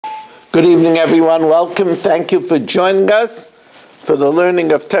Good evening, everyone. Welcome. Thank you for joining us for the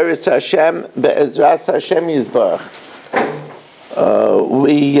learning of Teres Hashem Be'ezras Hashem Yisbarach.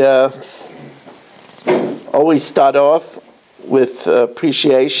 We always start off with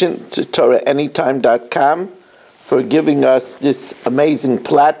appreciation to TorahAnytime.com for giving us this amazing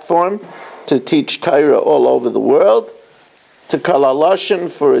platform to teach Torah all over the world, to Kol HaLashon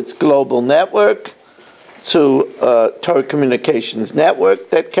for its global network, to Torah Communications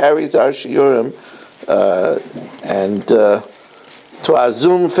Network that carries our shiurim, and to our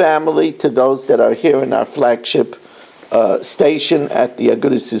Zoom family, to those that are here in our flagship station at the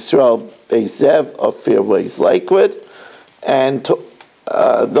Agudas Yisroel Beis Zev of Fairways, Lakewood, and to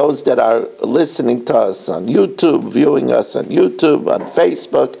those that are listening to us on YouTube, viewing us on YouTube, on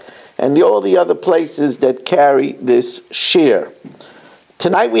Facebook, and all the other places that carry this shir.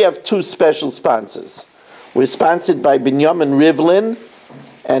 Tonight we have two special sponsors. We're sponsored by Binyamin Rivlin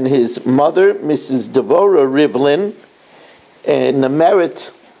and his mother, Mrs. Devorah Rivlin, in the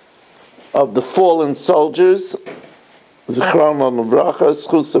merit of the fallen soldiers, Zichron L'Vracha,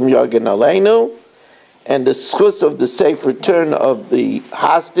 Schusam Yagen Aleinu, and the schus of the safe return of the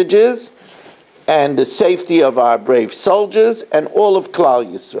hostages, and the safety of our brave soldiers, and all of Klal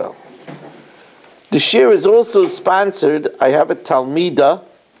Yisrael. The shir is also sponsored. I have a Talmida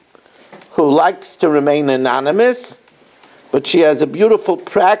who likes to remain anonymous, but she has a beautiful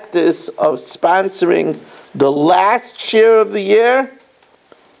practice of sponsoring the last shir of the year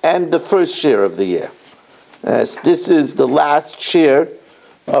and the first shir of the year. As this is the last shir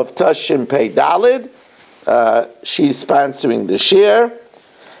of Tashim Pei Dalid, she's sponsoring the shir,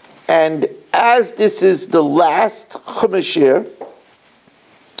 and as this is the last Chumash shir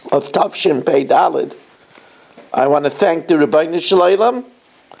of Tashim Pei Dalid, I want to thank the Rebbeinu Shalom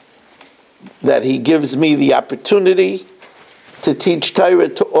that he gives me the opportunity to teach Torah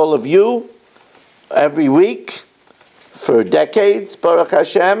to all of you every week for decades, Baruch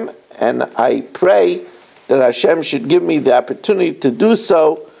Hashem, and I pray that Hashem should give me the opportunity to do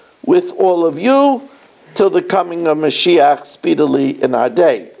so with all of you till the coming of Mashiach speedily in our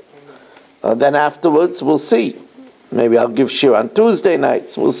day. Then afterwards, we'll see. Maybe I'll give shir on Tuesday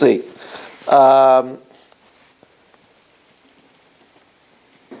nights. We'll see.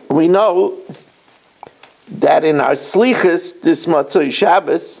 We know that in our slichas, this Matzoi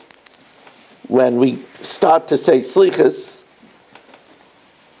Shabbos, when we start to say slichas,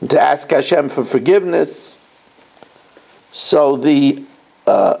 to ask Hashem for forgiveness, so the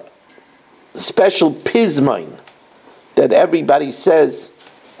special pismon that everybody says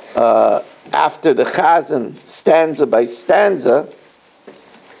after the Chazan, stanza by stanza,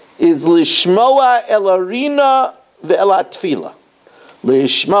 is Lishmoa El Arina Ve'el Tefillah.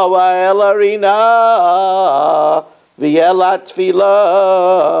 Lishmoa El Arina Ve'el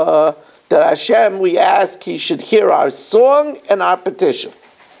Tefillah. That Hashem, we ask, He should hear our song and our petition.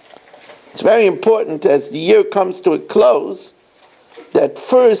 It's very important as the year comes to a close that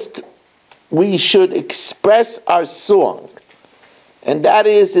first we should express our song. And that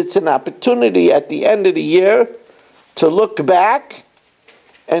is, it's an opportunity at the end of the year to look back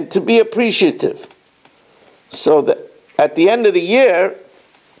and to be appreciative. So that at the end of the year,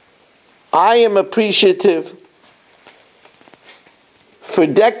 I am appreciative for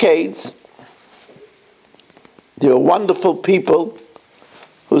decades. There are wonderful people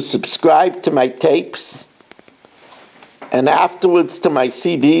who subscribe to my tapes and afterwards to my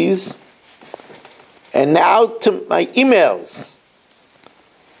CDs and now to my emails.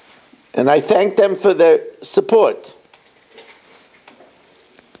 And I thank them for their support.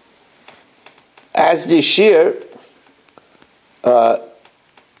 As this year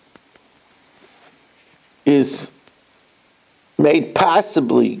is made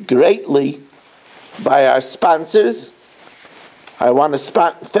possibly greatly by our sponsors, I want to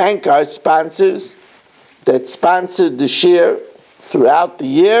thank our sponsors that sponsored the shir throughout the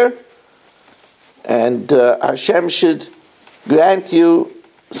year, and Hashem should grant you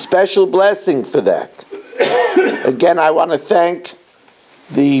special blessing for that. Again, I want to thank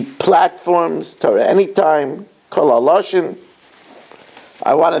the platforms, Torah Anytime, Kol HaLashon.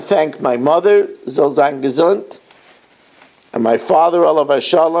 I want to thank my mother, Zolzan Gesund, and my father, Olav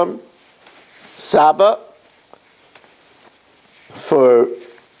Shalom, Saba, for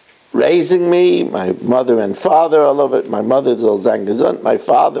raising me, my mother and father, all of it, my mother, Zolzan Gesund, my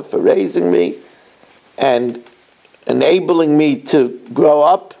father for raising me, and enabling me to grow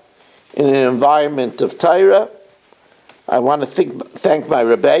up in an environment of Torah. I want to thank my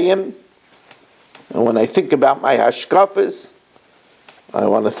Rebbeim, and when I think about my Hashkafas, I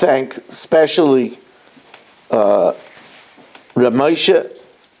want to thank especially Ramosha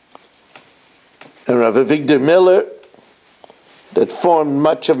and Rav Avigdor Miller that formed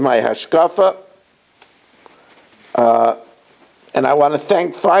much of my hashkafa. And I want to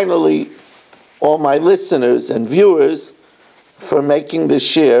thank finally all my listeners and viewers for making this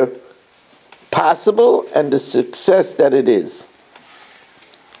share possible and the success that it is.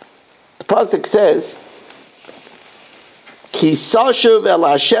 The pasuk says, Ki sashuv el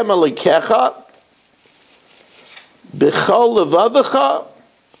Hashem elikecha b'chol levavecha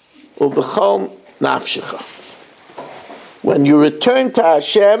u'b'chol nafshecha. When you return to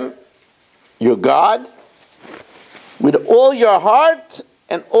Hashem, your God, with all your heart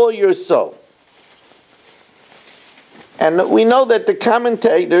and all your soul. And we know that the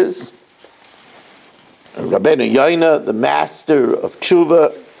commentators, Rabbeinu Yoina, the master of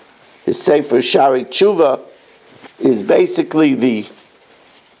Tshuva, his Sefer Shari Tshuva, is basically the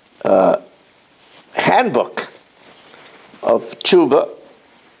handbook of Tshuva.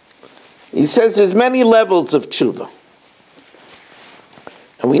 He says there's many levels of Tshuva.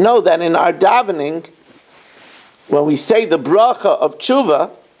 And we know that in our davening, when we say the bracha of Tshuva,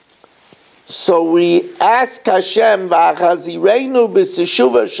 so we ask Hashem, V'achazirenu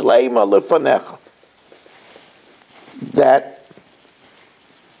b'seshuva shleima lefanecha, that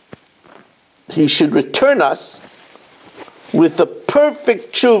He should return us with a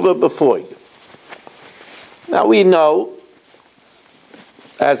perfect Tshuva before you. Now we know,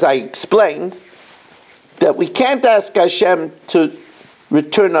 as I explained, that we can't ask Hashem to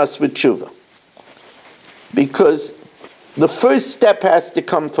return us with Tshuva, because the first step has to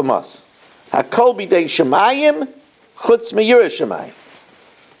come from us. Hakol b'dei shemayim, chutz miyira shemayim.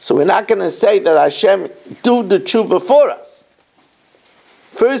 So we're not going to say that Hashem do the Tshuva for us.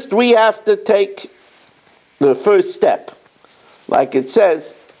 First, we have to take the first step. Like it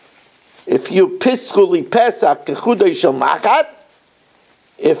says, if you pischu li pesach kechudei shel machat,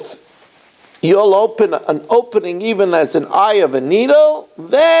 if you'll open an opening even as an eye of a needle,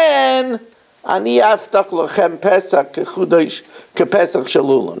 then ani aftach lochem pesach kepesach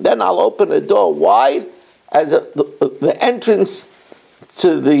shalulim. Then I'll open a door wide as the entrance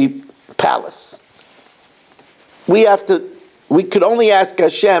to the palace. We could only ask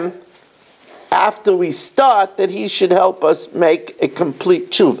Hashem after we start that He should help us make a complete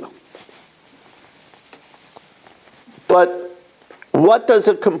tshuva. But what does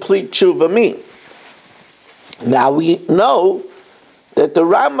a complete tshuva mean? Now we know that the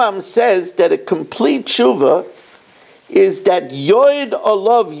Rambam says that a complete tshuva is that yoid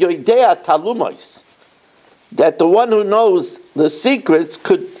olav yoidea talumos, that the one who knows the secrets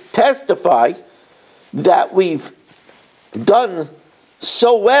could testify that we've done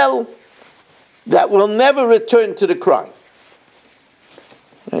so well that we'll never return to the crime.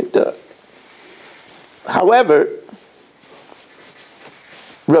 Right? However,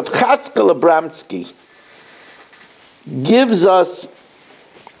 Rav Chatzkel Abramsky gives us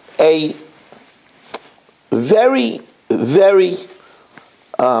a very, very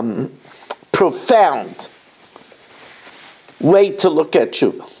profound way to look at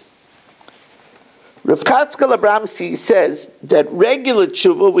tshuva. Rav Chatzkel Abramsky says that regular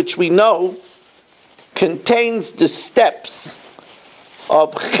tshuva, which we know contains the steps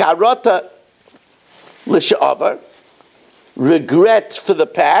of charata l'sha'avar, regret for the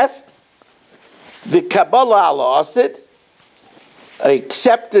past, the Kabbalah al asid,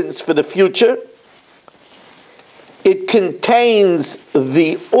 acceptance for the future. It contains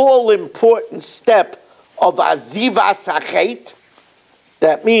the all-important step of azivas hachet,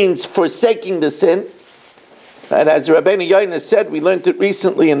 that means forsaking the sin. And as Rabbeinu Yoina said, we learned it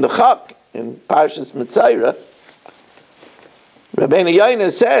recently in the Chak, in Parshas Mitzayra. Rabbeinu Yoina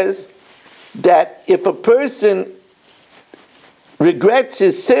says that if a person regrets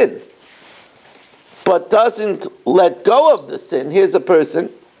his sin, but doesn't let go of the sin, here's a person,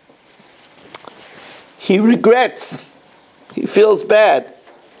 he regrets, he feels bad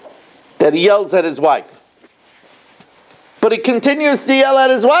that he yells at his wife. But he continues to yell at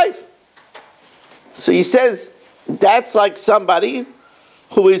his wife. So he says, that's like somebody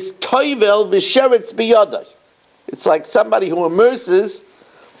who is toivel v'sheretz biyadai. It's like somebody who immerses,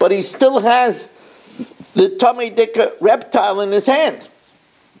 but he still has the Tomei Dika reptile in his hand.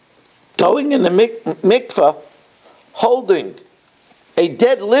 Going in the mikveh, holding a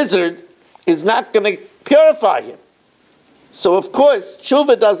dead lizard is not going to purify him. So of course,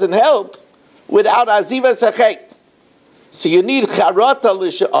 tshuva doesn't help without azivas hachet. So you need charata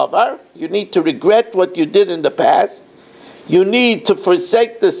l'sha'avar, you need to regret what you did in the past, you need to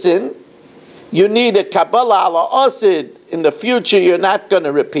forsake the sin, you need a Kabbalah ala osid, in the future you're not going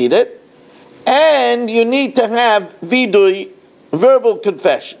to repeat it, and you need to have vidui, verbal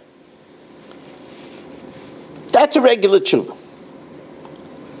confession. That's a regular tshuva.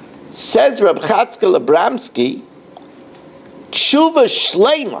 Says Reb Chatzkel Abramsky, tshuva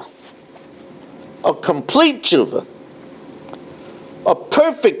shleima, a complete tshuva, a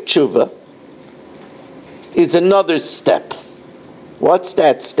perfect tshuva, is another step. What's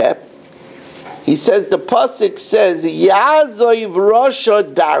that step? He says, the pasuk says, Ya'azoiv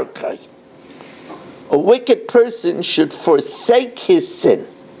rosha darkai. A wicked person should forsake his sin.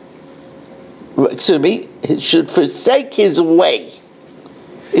 Excuse me, he should forsake his way.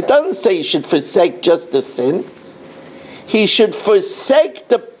 It doesn't say he should forsake just the sin. He should forsake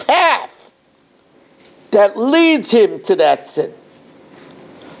the path that leads him to that sin.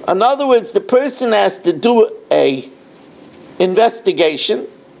 In other words, the person has to do a investigation.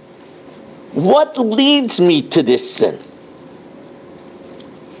 What leads me to this sin?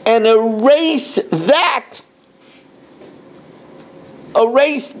 And erase that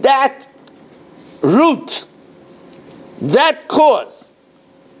root, that cause.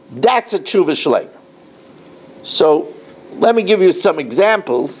 That's a tshuva shleima. So let me give you some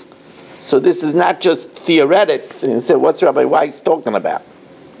examples. So this is not just theoretics. And you say, what's Rabbi Weiss talking about?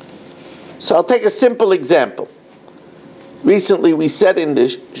 So I'll take a simple example. Recently we said in the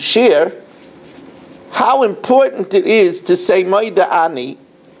shir how important it is to say Moida Ani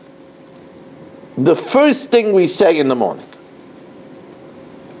the first thing we say in the morning.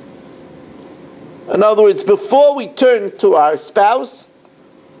 In other words, before we turn to our spouse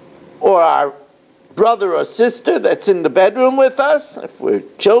or our brother or sister that's in the bedroom with us, if we're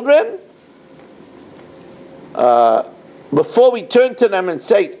children, before we turn to them and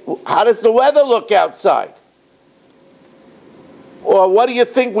say, how does the weather look outside? Or what do you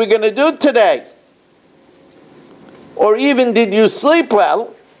think we're going to do today? Or even, did you sleep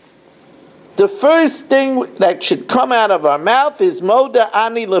well? The first thing that should come out of our mouth is Moda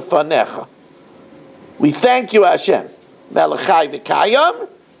Ani Lefanecha. We thank you, Hashem. Melechai v'kayam.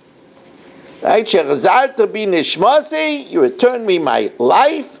 Right? Shechazarta bi nishmasi. You return me my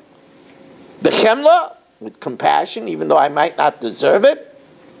life. Bechemla, with compassion, even though I might not deserve it.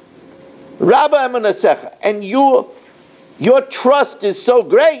 Rabba emunasecha. And your trust is so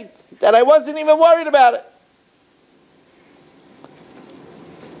great that I wasn't even worried about it.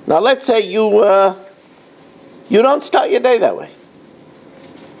 Now let's say you don't start your day that way.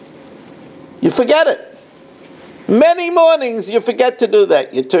 You forget it. Many mornings you forget to do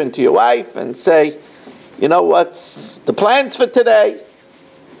that. You turn to your wife and say, you know, what's the plans for today?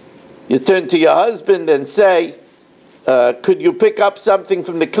 You turn to your husband and say, could you pick up something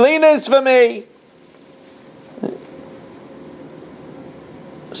from the cleaners for me?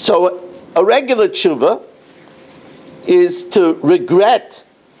 So a regular tshuva is to regret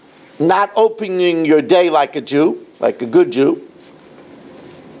not opening your day like a Jew, like a good Jew,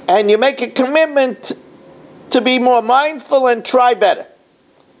 and you make a commitment to be more mindful and try better.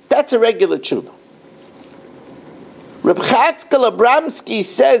 That's a regular tshuva. Reb Chatzkel Abramsky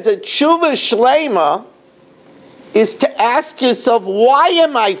says that tshuva shleima is to ask yourself, why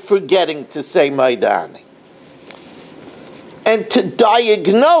am I forgetting to say Maidani? And to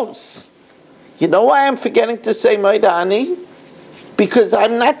diagnose, you know why I'm forgetting to say Maidani? Because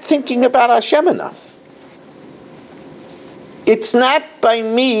I'm not thinking about Hashem enough. It's not by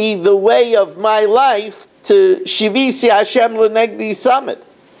me the way of my life to Shivisi Hashem L'Negdi Summit,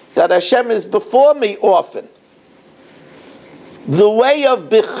 that Hashem is before me often. The way of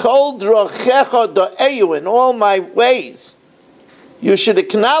Bichol Drochecha Do'eyu, in all my ways, you should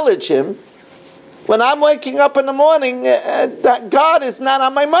acknowledge Him. When I'm waking up in the morning, that God is not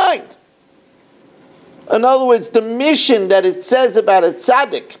on my mind. In other words, the mission that it says about a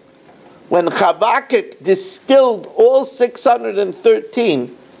tzaddik, when Chavakuk distilled all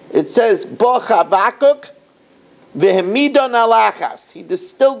 613, it says, Bo Chavakuk v'hemidon alachas. He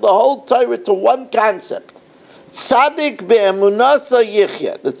distilled the whole Torah to one concept. Tzaddik be'emunasa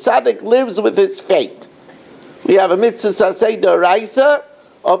yichya. The tzaddik lives with his faith. We have a mitzvah sasei d'oraisa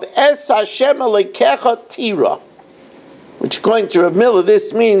of Es Hashem Elokecha Tira, which according to Rav Miller,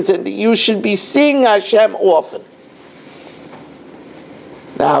 this means that you should be seeing Hashem often.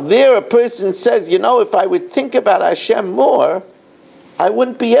 Now there a person says, you know, if I would think about Hashem more, I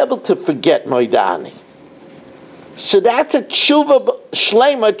wouldn't be able to forget Moidani. So that's a tshuva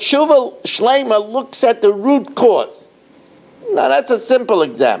shleima. Tshuva shleima looks at the root cause. Now that's a simple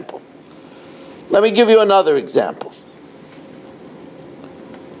example. Let me give you another example.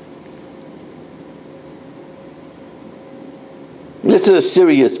 This is a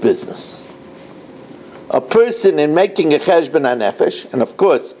serious business. A person in making a cheshbon hanefesh, and of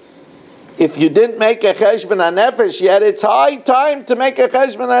course, if you didn't make a cheshbon hanefesh yet, it's high time to make a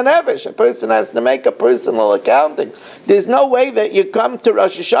cheshbon hanefesh. A person has to make a personal accounting. There's no way that you come to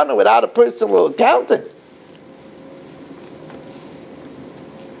Rosh Hashanah without a personal accounting.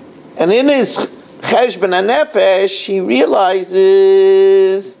 And in his cheshbon hanefesh, he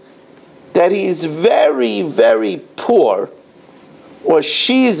realizes that he's very, very poor, or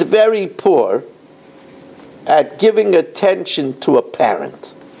she's very poor, at giving attention to a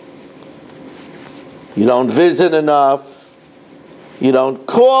parent. You don't visit enough. You don't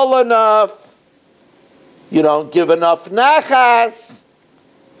call enough. You don't give enough nachas.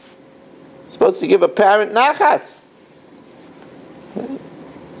 You're supposed to give a parent nachas.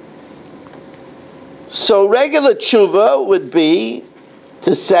 So regular tshuva would be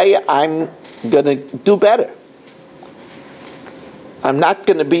to say, I'm going to do better. I'm not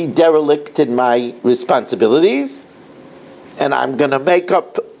going to be derelict in my responsibilities, and I'm going to make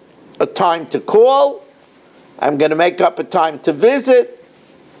up a time to call. I'm going to make up a time to visit.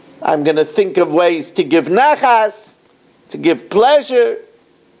 I'm going to think of ways to give nachas, to give pleasure.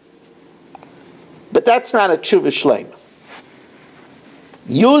 But that's not a tshuva shleima.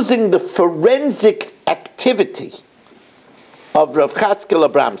 Using the forensic activity of Rav Chatzkel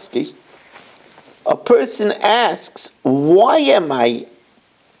Abramsky, a person asks, why am I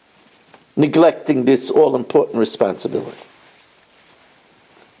neglecting this all-important responsibility?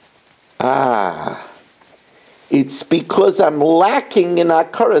 It's because I'm lacking in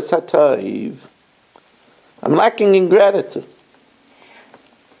hakaras hatov. I'm lacking in gratitude.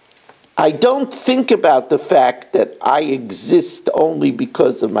 I don't think about the fact that I exist only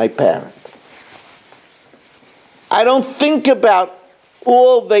because of my parent. I don't think about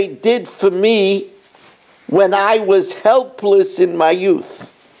all they did for me when I was helpless in my youth.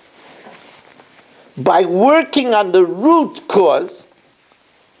 By working on the root cause,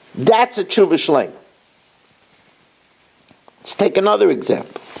 that's a tshuva shleima. Let's take another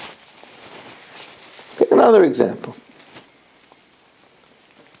example. Take another example.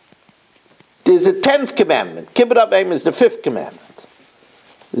 There's a 10th commandment. Kibbut Avim is the 5th commandment.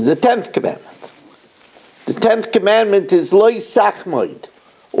 There's a 10th commandment. The 10th commandment is Lo Yisachmoid,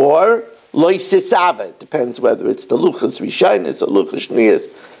 or Lo Yisisava. It depends whether it's the Luchas Rishonos or Luchas Shnias.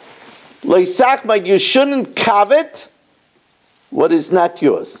 Lo Yisachmoid, you shouldn't covet what is not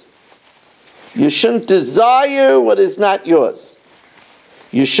yours. You shouldn't desire what is not yours.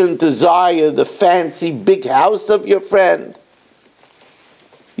 You shouldn't desire the fancy big house of your friend.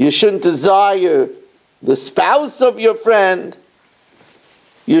 You shouldn't desire the spouse of your friend.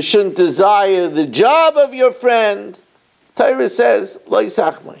 You shouldn't desire the job of your friend. Torah says, Lo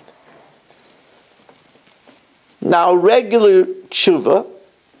Yisachmoid. Now, regular tshuva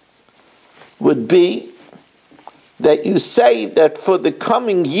would be that you say that for the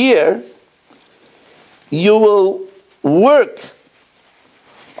coming year, you will work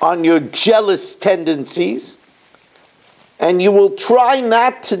on your jealous tendencies, and you will try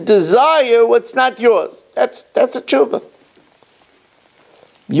not to desire what's not yours. That's a tshuva.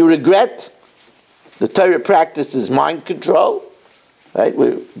 You regret. The Torah practices mind control, right?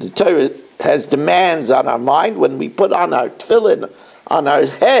 The Torah has demands on our mind. When we put on our tefillin on our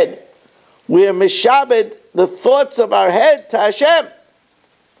head, we're mishabed the thoughts of our head to Hashem.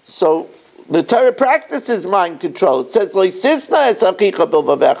 So the Torah practices mind control. It says,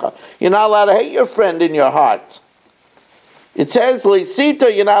 you're not allowed to hate your friend in your heart. It says,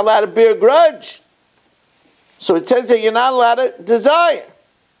 you're not allowed to bear grudge. So it says that you're not allowed to desire.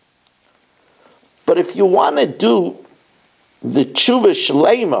 But if you want to do the tshuva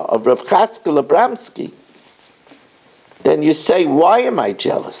shleima of Rav Chatzkel Abramsky, then you say, why am I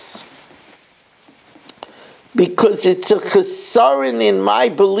jealous? Because it's a chesaron in my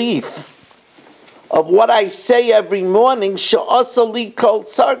belief of what I say every morning, she'asa li kol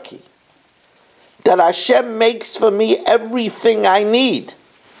tzarki, that Hashem makes for me everything I need,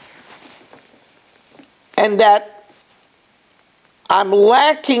 and that I'm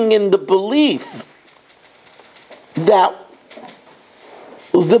lacking in the belief that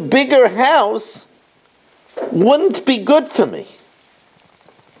the bigger house wouldn't be good for me.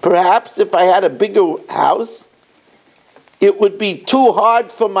 Perhaps if I had a bigger house, it would be too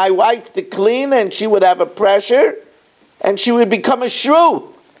hard for my wife to clean, and she would have a pressure, and she would become a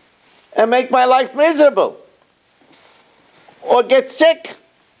shrew and make my life miserable or get sick.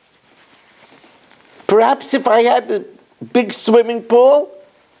 Perhaps if I had a big swimming pool,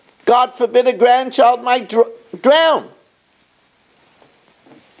 God forbid a grandchild might drown.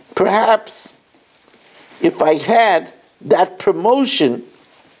 Perhaps if I had that promotion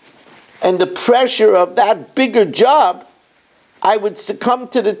and the pressure of that bigger job, I would succumb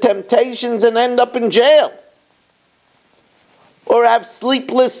to the temptations and end up in jail. Or have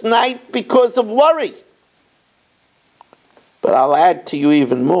sleepless night because of worry. But I'll add to you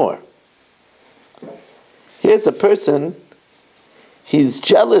even more. Here's a person, he's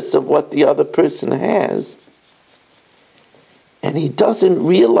jealous of what the other person has, and he doesn't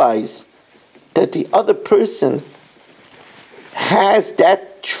realize that the other person has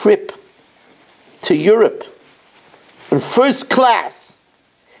that trip to Europe in first class,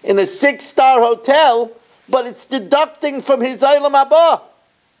 in a 6-star hotel, but it's deducting from his Olam Haba.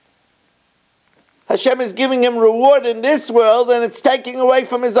 Hashem is giving him reward in this world, and it's taking away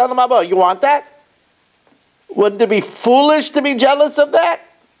from his Olam Haba. You want that? Wouldn't it be foolish to be jealous of that?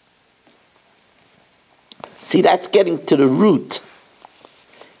 See, that's getting to the root.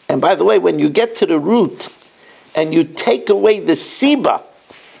 And by the way, when you get to the root and you take away the siba,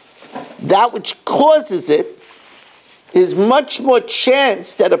 that which causes it, is much more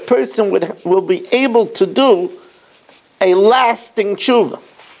chance that a person will be able to do a lasting tshuva.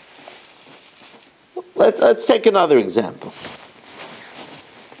 Let's take another example.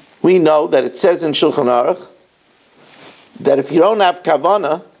 We know that it says in Shulchan Aruch that if you don't have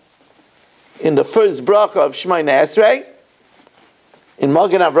kavanah in the first bracha of Shemoneh Esrei, in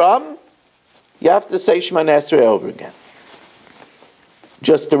Magen Avraham, you have to say Shemoneh Esrei over again.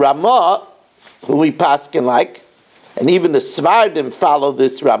 Just the Ramah, who we paskin like, and even the Svardim follow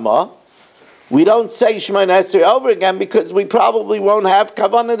this Ramah, we don't say Shemoneh Esrei over again because we probably won't have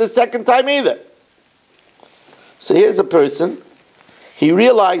kavanah the second time either. So here's a person, he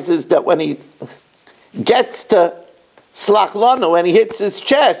realizes that when he gets to Slach Lanu, when he hits his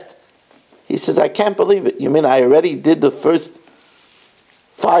chest, he says, I can't believe it. You mean I already did the first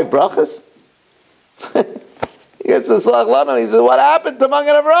 5 brachas? He gets to Slach Lanu, he says, what happened to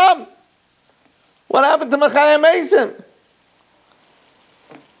Magen Avraham? What happened to Mechayim Mason?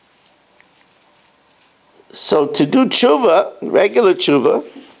 So to do tshuva, regular tshuva,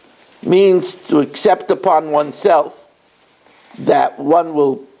 means to accept upon oneself that one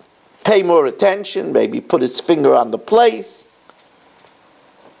will pay more attention, maybe put his finger on the place,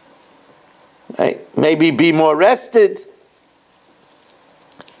 right? Maybe be more rested,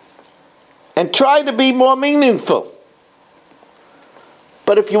 and try to be more meaningful.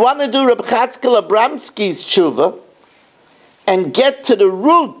 But if you want to do Reb Chatzkel Abramsky's tshuva and get to the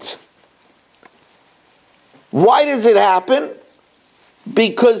root, why does it happen?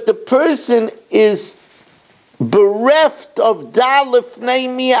 Because the person is bereft of dalif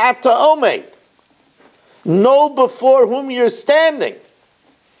neimi ata omed. Know before whom you're standing.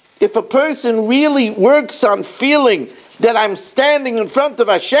 If a person really works on feeling that I'm standing in front of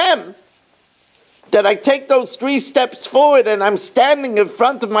Hashem, that I take those 3 steps forward and I'm standing in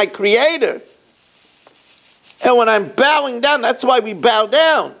front of my Creator, and when I'm bowing down, that's why we bow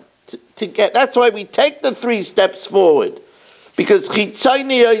down to get. That's why we take the 3 steps forward. Because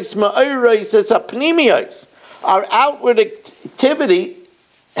our outward activity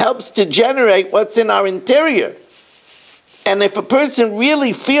helps to generate what's in our interior. And if a person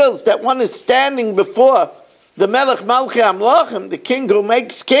really feels that one is standing before the Melech Malchei Amlachim, the king who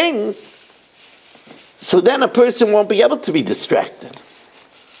makes kings, so then a person won't be able to be distracted.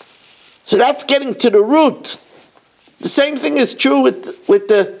 So that's getting to the root. The same thing is true with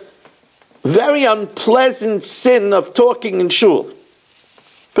the very unpleasant sin of talking in shul.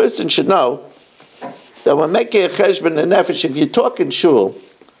 A person should know that when making a cheshbon and nefesh, if you talk in shul,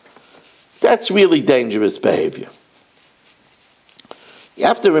 that's really dangerous behavior. You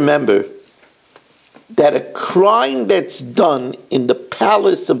have to remember that a crime that's done in the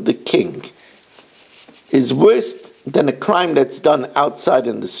palace of the king is worse than a crime that's done outside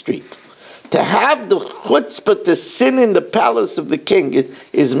in the street. To have the chutzpah to sin in the palace of the king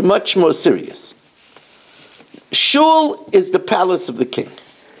is much more serious. Shul is the palace of the king.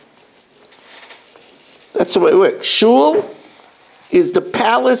 That's the way it works. Shul is the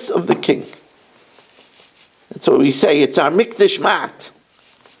palace of the king. That's what we say. It's our mikdash mat.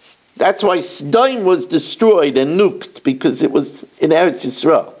 That's why Sodom was destroyed and nuked, because it was in Eretz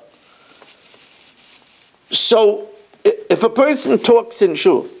Yisroel. So, if a person talks in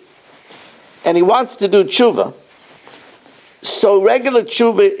shul and he wants to do tshuva, so regular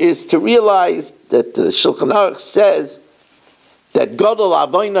tshuva is to realize that the Shulchan Aruch says that Gadol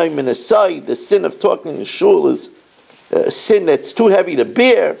Avoinai Min Asai, the sin of talking in shul, is a sin that's too heavy to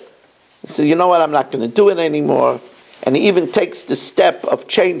bear. He says, you know what, I'm not going to do it anymore. And he even takes the step of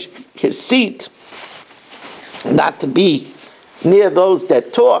changing his seat, not to be near those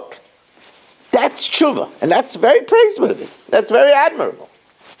that talk. That's tshuva, and that's very praiseworthy. That's very admirable.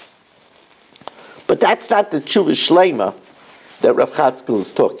 But that's not the tshuva shlema that Rav Chatzkel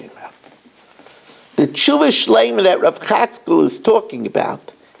is talking about. The Tshuva Shleima that Rav Chatzkel is talking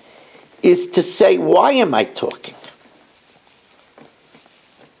about is to say, why am I talking?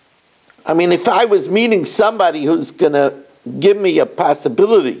 I mean, if I was meeting somebody who's going to give me a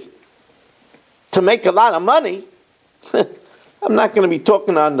possibility to make a lot of money, I'm not going to be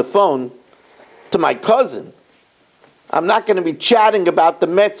talking on the phone to my cousin. I'm not going to be chatting about the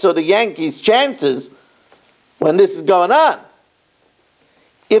Mets or the Yankees' chances when this is going on.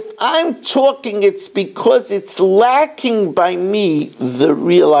 If I'm talking, it's because it's lacking by me the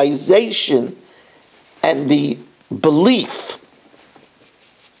realization and the belief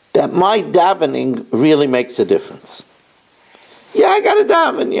that my davening really makes a difference. Yeah, I got to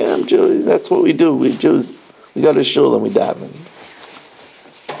daven. Yeah, I'm Jewish. That's what we do. We Jews, we go to Shul and we daven.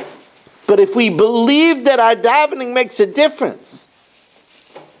 But if we believe that our davening makes a difference,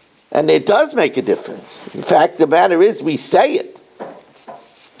 and it does make a difference. The fact of the matter is, we say it.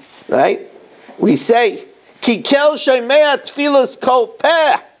 Right? We say, Ki kel shomea tfilas kol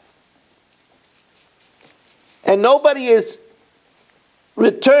peh. And nobody is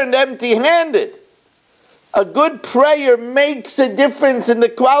returned empty-handed. A good prayer makes a difference in the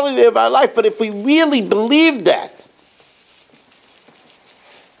quality of our life. But if we really believe that,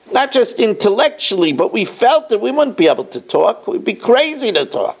 not just intellectually, but we felt it, we wouldn't be able to talk. We'd be crazy to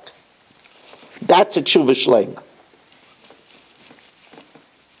talk. That's a Tshuva Shleima.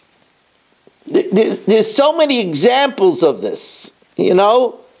 There's so many examples of this. You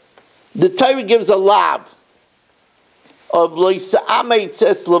know, the Torah gives a lav of lo yisa'amei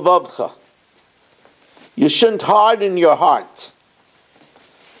tzes levavcha. You shouldn't harden your heart.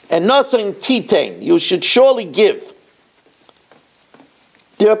 And nothing titain. You should surely give.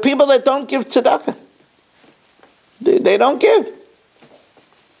 There are people that don't give tzedakah. They don't give.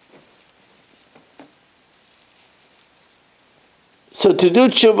 So to do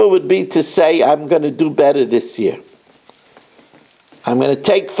tshuva would be to say, I'm going to do better this year. I'm going to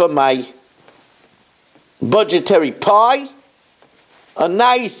take from my budgetary pie a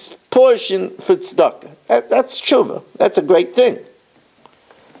nice portion for tzedakah. That's tshuva. That's a great thing.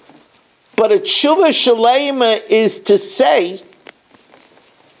 But a tshuva shaleima is to say,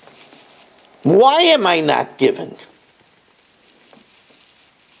 why am I not giving?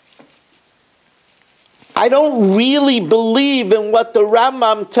 I don't really believe in what the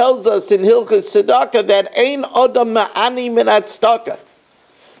Rambam tells us in Hilchos Tzedakah, that ein odam ma'ani min tzedakah.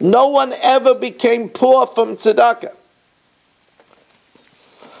 No one ever became poor from tzedakah.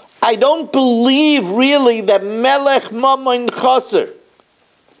 I don't believe really that melech mamon chaser.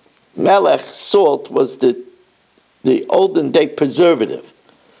 Melech, salt, was the olden day preservative.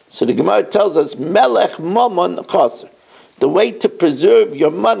 So the Gemara tells us melech mamon chaser. The way to preserve your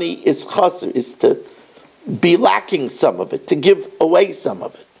money is chaser, is to be lacking some of it, to give away some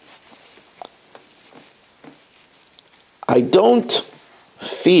of it. I don't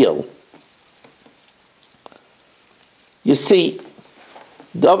feel, you see,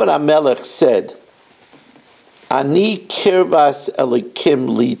 David HaMelech said, Ani kirvas elikim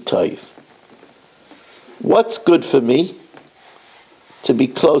li toiv. What's good for me? To be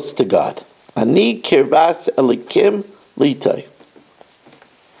close to God. Ani kirvas elikim li toiv.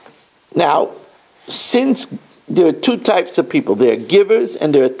 Now, since there are two types of people, there are givers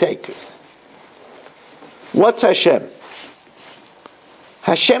and there are takers. What's Hashem?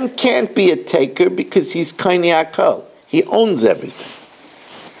 Hashem can't be a taker because he's kaini hakol. He owns everything.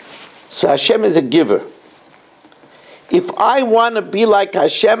 So Hashem is a giver. If I want to be like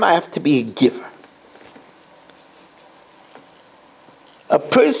Hashem, I have to be a giver. A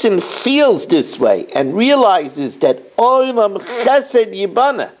person feels this way and realizes that Olam Chesed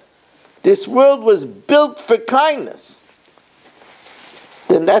Yibana, this world was built for kindness,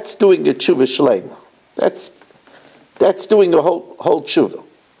 then that's doing a tshuva shleima. That's doing a whole tshuva.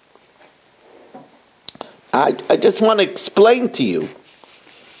 I just want to explain to you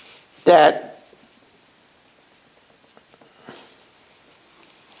that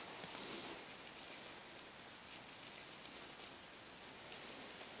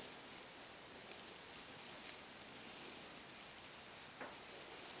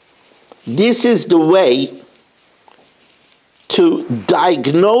this is the way to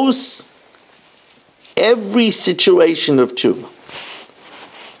diagnose every situation of tshuva.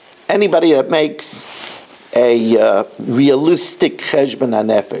 Anybody that makes a realistic cheshbon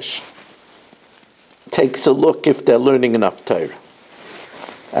hanefesh takes a look if they're learning enough Torah.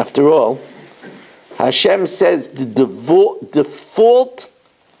 After all, Hashem says the default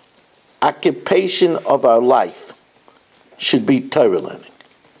occupation of our life should be Torah learning.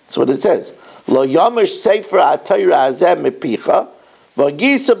 That's what it says. Lo yomish sefer ha'Torah hazeh mipicha,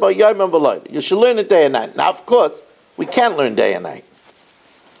 v'gisa b'yom v'loyla. You should learn it day and night. Now, of course, we can't learn day and night,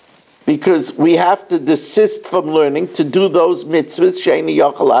 because we have to desist from learning to do those mitzvahs she'eni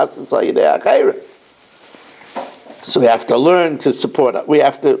yochel la'asos al-yedei ha'chayra. So we have to learn to support. We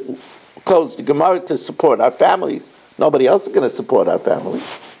have to close the Gemara to support our families. Nobody else is going to support our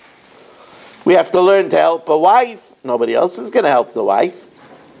families. We have to learn to help a wife. Nobody else is going to help the wife.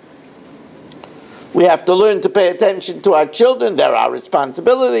 We have to learn to pay attention to our children. They're our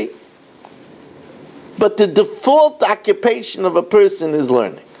responsibility. But the default occupation of a person is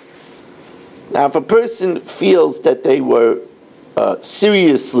learning. Now, if a person feels that they were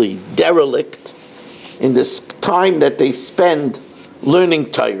seriously derelict in this time that they spend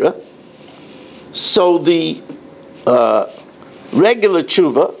learning Torah, so the regular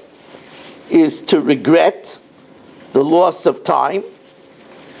tshuva is to regret the loss of time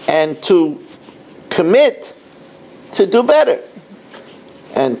and to commit to do better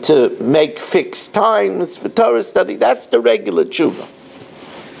and to make fixed times for Torah study. That's the regular tshuva.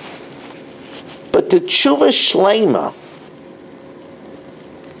 But the tshuva shlema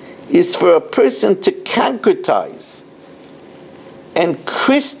is for a person to concretize and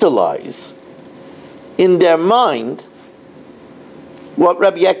crystallize in their mind what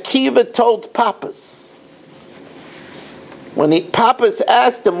Rabbi Akiva told Papas. When Papas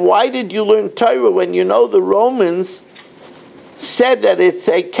asked him, why did you learn Torah when you know the Romans said that it's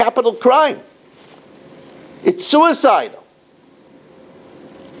a capital crime? It's suicidal.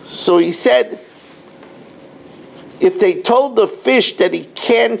 So he said, if they told the fish that he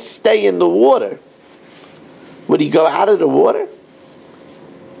can't stay in the water, would he go out of the water?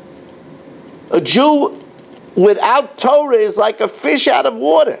 A Jew without Torah is like a fish out of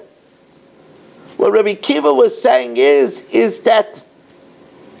water. What Rabbi Akiva was saying is that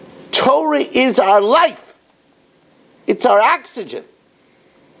Torah is our life. It's our oxygen.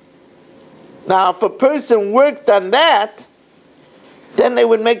 Now, if a person worked on that, then they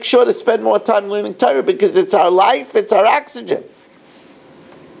would make sure to spend more time learning Torah, because it's our life, it's our oxygen.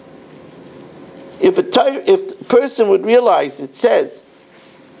 If a person would realize, it says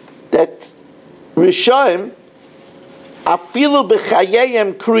that Rishonim, afilu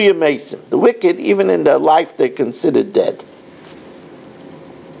b'chayayim kriyim mesim. The wicked, even in their life, they're considered dead.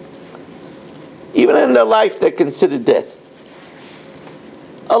 Even in their life, they're considered dead.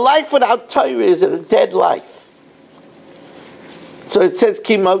 A life without Torah is a dead life. So it says,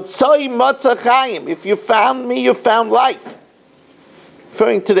 Ki motzoi motza chayim. If you found me, you found life.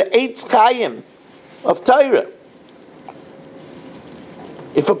 Referring to the Eitz Chayim of Torah.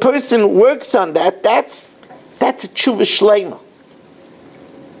 If a person works on that, that's a tshuva shlema.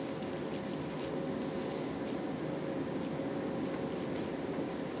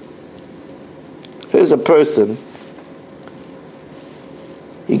 Here's a person.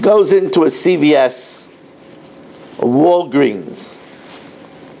 He goes into a CVS, a Walgreens,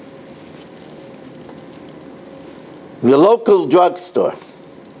 the local drugstore,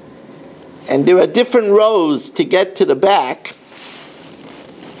 and there are different rows to get to the back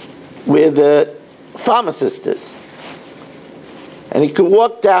where the pharmacist is. And he could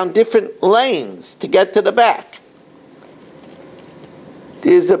walk down different lanes to get to the back.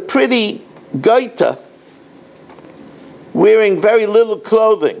 There's a pretty goita wearing very little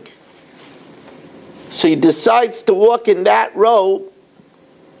clothing. So he decides to walk in that row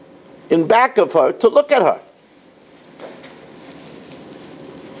in back of her to look at her.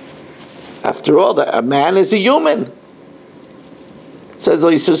 After all, a man is a human. It says,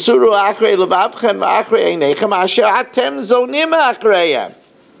 we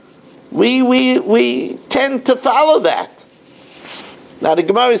tend to follow that. Now the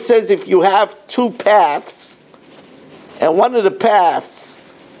Gemara says if you have two paths, and one of the paths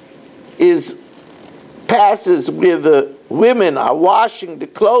passes where the women are washing the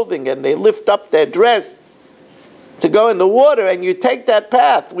clothing and they lift up their dress to go in the water, and you take that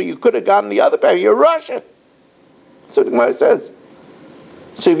path where you could have gone the other path, you're Russian. That's what the Gemara says.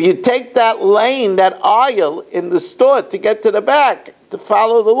 So if you take that lane, that aisle in the store to get to the back, to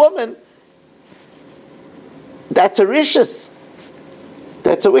follow the woman, that's a rishus.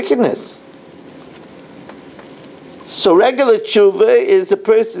 That's a wickedness. So regular tshuva is a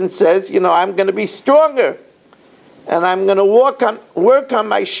person says, I'm going to be stronger, and I'm going to work on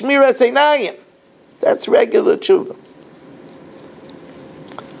my shmiras einayim. That's regular tshuva.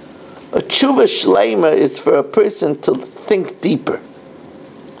 A tshuva shlema is for a person to think deeper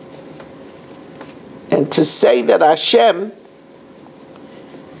and to say that Hashem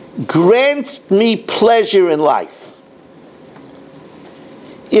grants me pleasure in life.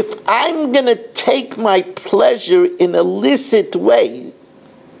 If I'm going to take my pleasure in an illicit way,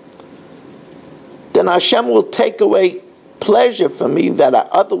 then Hashem will take away pleasure from me that I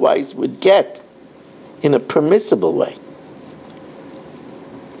otherwise would get in a permissible way.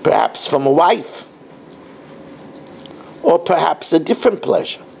 Perhaps from a wife, or perhaps a different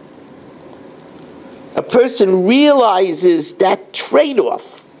pleasure. A person realizes that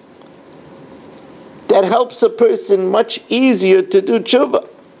trade-off. That helps a person much easier to do tshuva.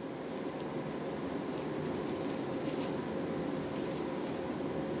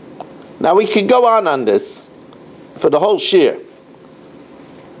 Now we could go on this for the whole shir,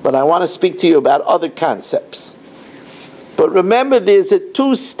 but I want to speak to you about other concepts. But remember, there's a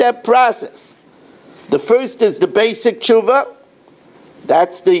two-step process. The first is the basic tshuva.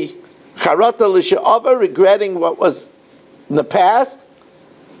 That's the charata l'she'ava, regretting what was in the past.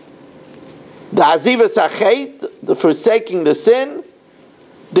 The azivas hachet, the forsaking the sin.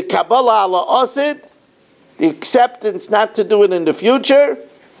 The kabbalah ala osid, the acceptance not to do it in the future.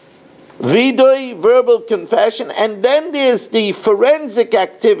 Vidui, verbal confession. And then there's the forensic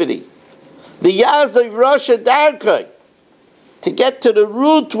activity. The yazay rasha darkai, to get to the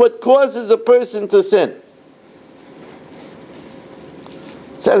root what causes a person to sin.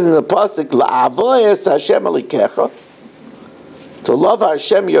 It says in the pasuk, "La'avoyes Hashem alikecha," to love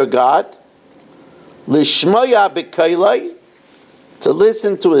Hashem your God, "Lishmoya b'kailai," to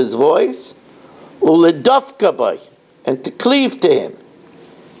listen to His voice, "Uledofka bay," and to cleave to Him,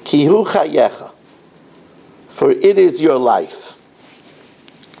 "Ki hu chayecha," for it is your life.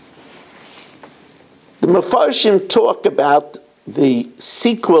 The Mefarshim talk about the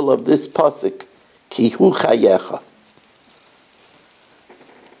sequel of this pasuk, Ki hu chayecha.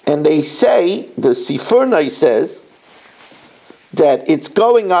 And they say, the Sifurnai says, that it's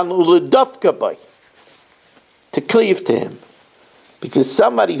going on uledofka bay, to cleave to Him. Because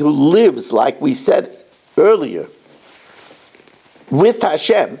somebody who lives, like we said earlier, with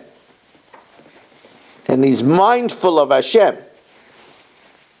Hashem, and he's mindful of Hashem.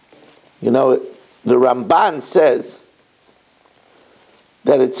 You know, the Ramban says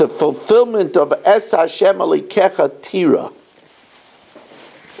that it's a fulfillment of Es Hashem Alikecha Tira.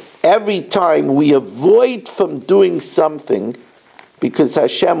 Every time we avoid from doing something because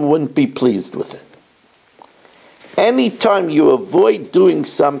Hashem wouldn't be pleased with it. Anytime you avoid doing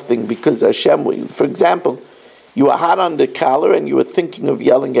something because Hashem, for example, you were hot on the collar and you were thinking of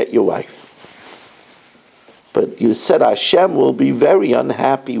yelling at your wife. But you said, Hashem will be very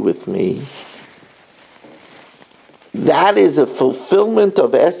unhappy with me. That is a fulfillment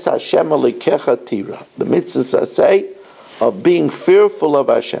of Es Hashem Alikecha Tira, the mitzvah say of being fearful of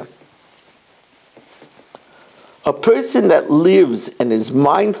Hashem. A person that lives and is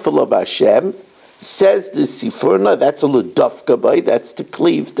mindful of Hashem, says the Sifurna, that's a ludofka bay, that's to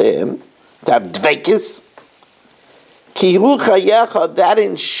cleave to Him, to have dvekis. Ki hu chayecha, that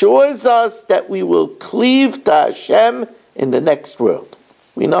ensures us that we will cleave to Hashem in the next world.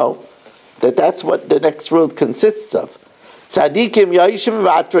 We know that that's what the next world consists of. Tzadikim yaishim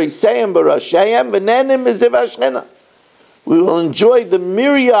v'atreiseim b'rashayim v'nenim miziv hashchina. We will enjoy the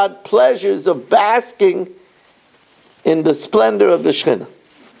myriad pleasures of basking in the splendor of the Shechina.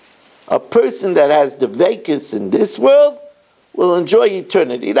 A person that has the vekis in this world will enjoy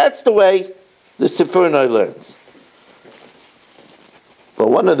eternity. That's the way the Sifurnai learns. But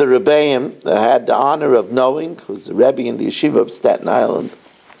one of the Rebbeim that I had the honor of knowing, who's the Rebbe in the Yeshiva of Staten Island,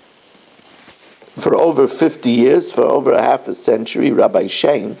 for over 50 years, for over a half a century, Rabbi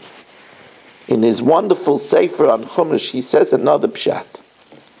Shane, in his wonderful Sefer on Chumash, he says another pshat.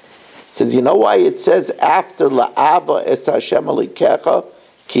 He says, you know why it says after La'ava es Hashem alikecha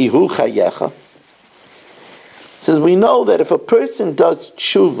ki hu chayecha? He says, we know that if a person does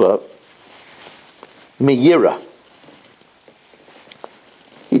tshuva miyira,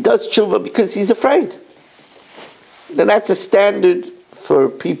 he does tshuva because he's afraid. Then that's a standard for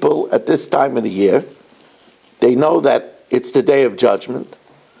people at this time of the year. They know that it's the day of judgment.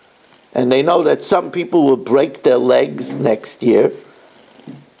 And they know that some people will break their legs next year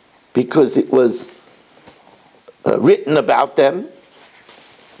because it was written about them.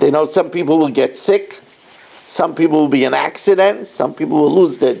 They know some people will get sick. Some people will be in accidents. Some people will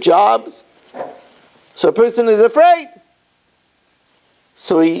lose their jobs. So a person is afraid.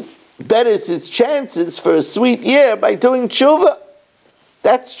 So he betters his chances for a sweet year by doing tshuva.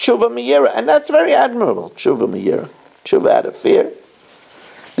 That's tshuva miyira. And that's very admirable, tshuva miyira. Tshuva out of fear.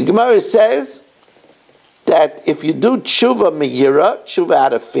 The Gemara says that if you do tshuva miyira, tshuva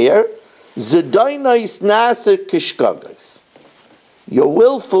out of fear, zedoinais nasa kishkagos, your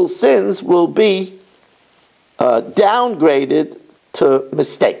willful sins will be downgraded to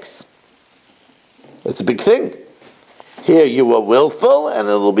mistakes. That's a big thing. Here you were willful, and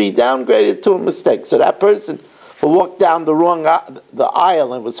it'll be downgraded to a mistake. So that person who walked down the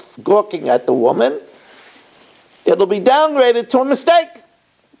aisle and was gawking at the woman, it'll be downgraded to a mistake.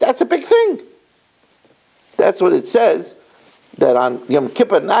 That's a big thing. That's what it says, that on Yom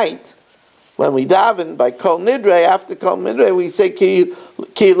Kippur night, when we daven by Kol Nidre, after Kol Nidre, we say, Ki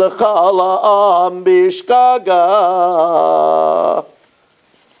l'chala am bishkaga.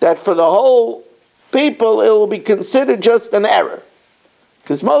 That for the whole people, it will be considered just an error.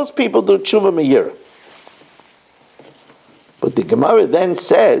 Because most people do tshuva me'ira. But the Gemara then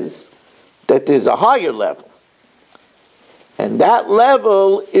says that there's a higher level. And that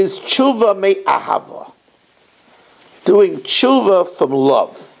level is tshuva me'ahava. Doing tshuva from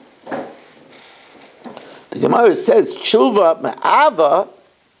love. The Gemara says tshuva me'ahava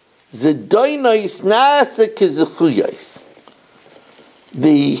zedoinois nasa kizechuyos.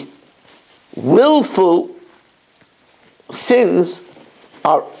 The willful sins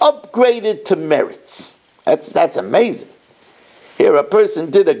are upgraded to merits. That's amazing. Here a person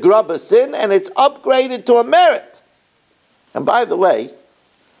did a grubber sin and it's upgraded to a merit. And by the way,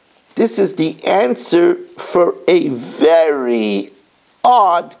 this is the answer for a very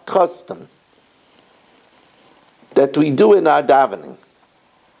odd custom that we do in our davening.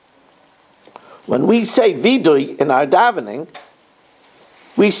 When we say vidui in our davening,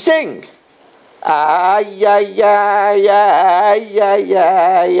 we sing. Ay, ay, ay, ay, ay,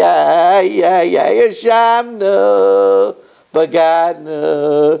 ay, ay, ay, ay, Yeshamnu,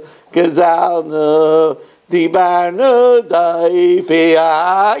 Bagadnu, Gazalnu, Dibarnu, Daifi,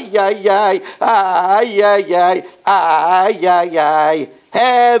 ay, ay, ay, ay, ay, ay, ay, ay, ay,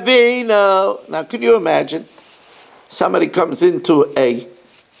 Heavino. Now, can you imagine? Somebody comes into a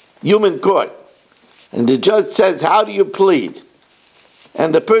human court, and the judge says, how do you plead?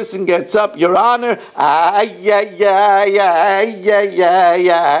 And the person gets up, Your Honor, I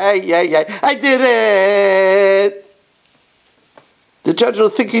did it. The judge will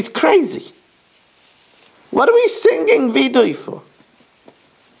think he's crazy. What are we singing vidui for?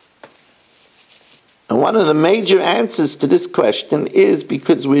 And one of the major answers to this question is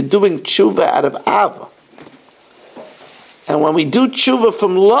because we're doing tshuva out of ava. And when we do tshuva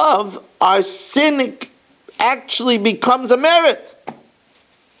from love, our sin actually becomes a merit.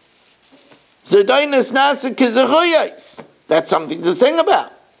 That's something to sing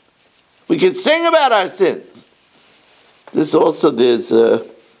about. We can sing about our sins. There's a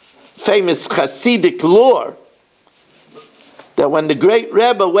famous Hasidic lore that when the great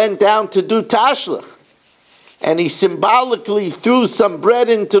Rebbe went down to do Tashlich, and he symbolically threw some bread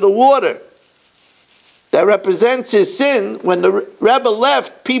into the water that represents his sin, when the Rebbe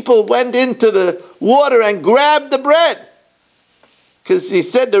left, people went into the water and grabbed the bread. Because he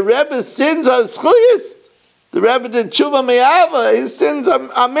said the Rebbe's sins are schuyas. The Rebbe did tshuva me'ava. His sins are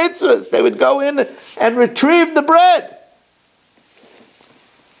mitzvahs. They would go in and retrieve the bread.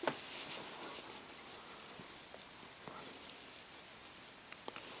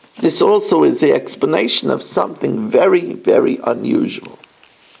 This also is the explanation of something very, very unusual.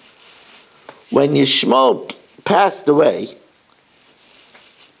 When Yishmael passed away,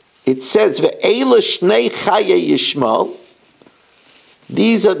 it says, Ve'ela shnei chaye Yishmael.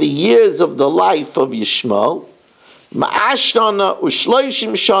 These are the years of the life of Yishmael. Ma'ashana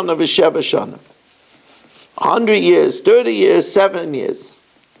u'shloishim shana v'sheva shana. 100 years, 30 years, 7 years.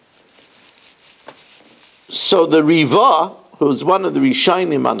 So the Riva, who's one of the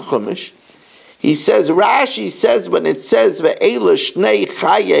Rishonim on Chumash, he says, Rashi says when it says Ve'ela shnei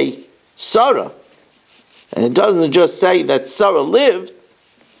chaye Sarah, and it doesn't just say that Sarah lived,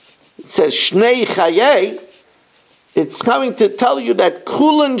 it says shnei chaye. It's coming to tell you that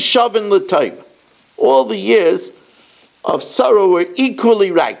kulan shavin l'tayv, all the years of Sarah were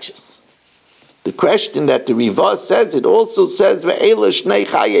equally righteous. The question that the Riva says, it also says ve'ela shnei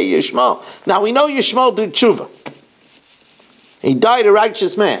chaye Yishmael. Now we know Yishmael did tshuva. He died a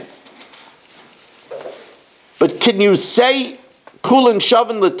righteous man. But can you say kulan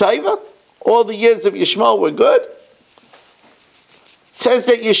shavin l'tayva? All the years of Yishmael were good? It says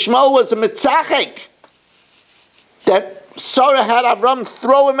that Yishmael was a mitzachek. That Sarah had Avram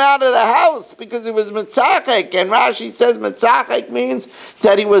throw him out of the house because he was mitzachek. And Rashi says mitzachek means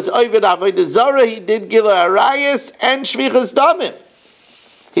that he was oved avodah zarah, he did gila arayis and shvichas damim.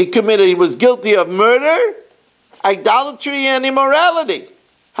 He was guilty of murder, idolatry, and immorality.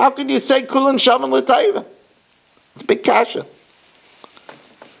 How can you say kulan shaman l'tayva? It's a big kasha.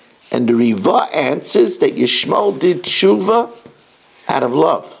 And the Riva answers that Yishmael did tshuva out of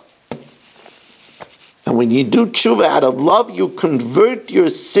love. And when you do tshuva out of love, you convert your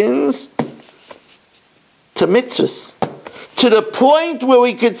sins to mitzvahs. To the point where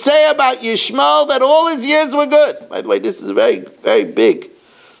we could say about Yisroel that all his years were good. By the way, this is very, very big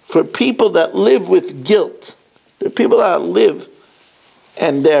for people that live with guilt. There are people that live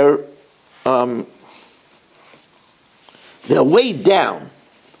and they're weighed down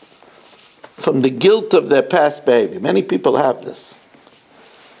from the guilt of their past behavior. Many people have this.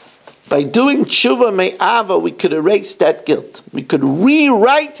 By doing tshuva me'ava, we could erase that guilt. We could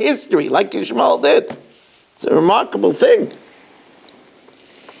rewrite history like Yisroel did. It's a remarkable thing.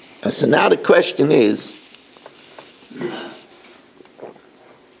 And so now the question is,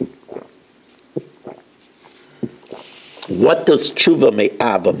 what does tshuva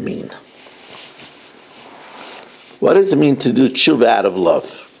me'ava mean? What does it mean to do tshuva out of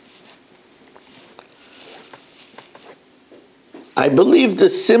love? I believe the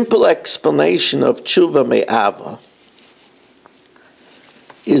simple explanation of tshuva me'ava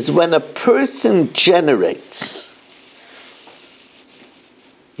is when a person generates.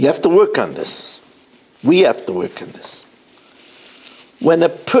 You have to work on this. We have to work on this. When a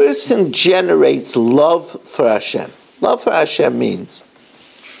person generates love for Hashem, love for Hashem means,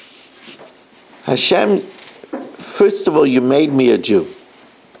 Hashem, first of all, you made me a Jew.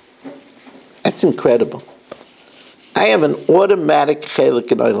 That's incredible. I have an automatic chelik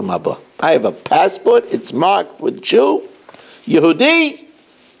in Olam Haba. I have a passport, it's marked with Jew, Yehudi,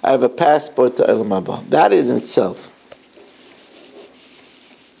 I have a passport to Olam Haba. That in itself.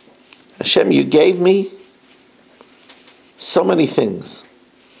 Hashem, you gave me so many things.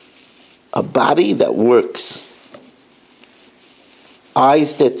 A body that works,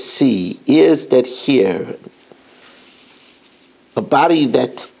 eyes that see, ears that hear, a body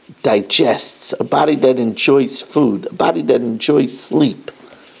that digests, a body that enjoys food, a body that enjoys sleep,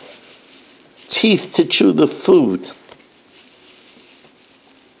 teeth to chew the food.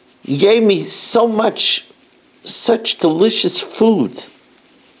 You gave me so much, such delicious food.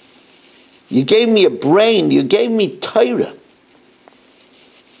 You gave me a brain, you gave me Torah.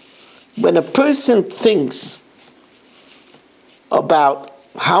 When a person thinks about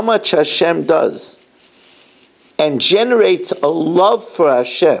how much Hashem does and generates a love for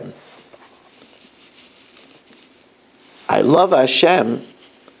Hashem, I love Hashem.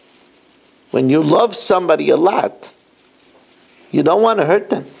 When you love somebody a lot, you don't want to hurt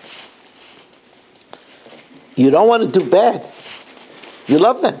them. You don't want to do bad. You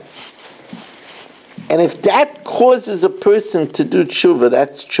love them. And if that causes a person to do tshuva,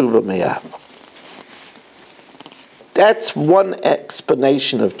 that's tshuva me'ava. That's one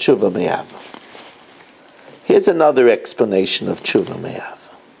explanation of tshuva me'ava. Here's another explanation of tshuva me'ava.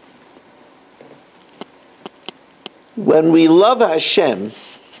 When we love Hashem,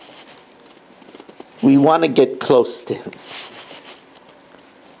 we want to get close to Him.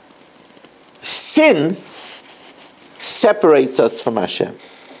 Sin separates us from Hashem.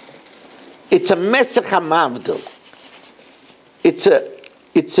 It's a mesech hamavdil. It's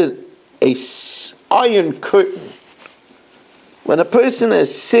a iron curtain. When a person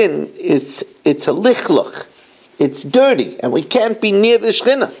has sin, it's a lichloch. It's dirty, and we can't be near the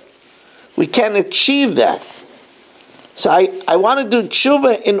Shekhinah. We can't achieve that. So I want to do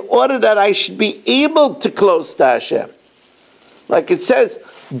tshuva in order that I should be able to close to Hashem. Like it says,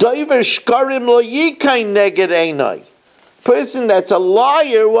 Doiver shkarim lo yikai neged einai. Person that's a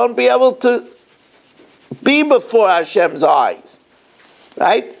liar won't be able to be before Hashem's eyes.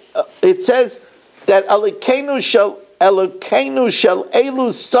 Right? It says that Elokeinu shel elu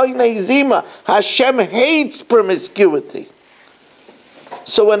soinei zima. Hashem hates promiscuity.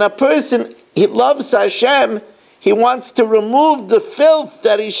 So when a person, he loves Hashem, he wants to remove the filth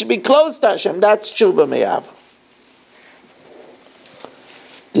that he should be close to Hashem. That's tshuva me'ava.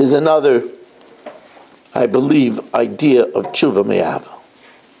 There's another, I believe, idea of tshuva me'ava.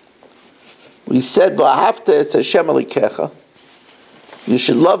 We said, V'ahavta es Hashem elikecha. You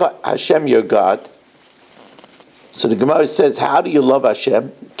should love Hashem, your God. So the Gemara says, how do you love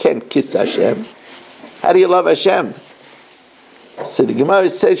Hashem? You can't kiss Hashem. How do you love Hashem? So the Gemara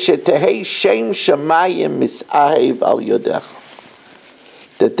says, Shetehei Shem Shamayim Misahev Al Yodecha.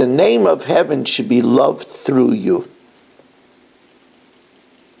 That the name of heaven should be loved through you.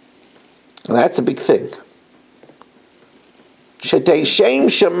 And that's a big thing. Shetehei Shem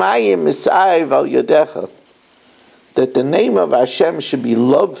Shamayim Misahev Al Yodecha. That the name of Hashem should be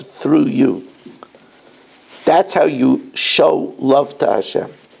loved through you. That's how you show love to Hashem.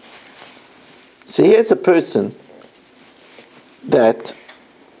 See, here's a person that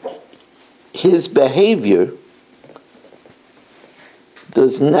his behavior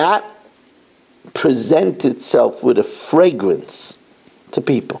does not present itself with a fragrance to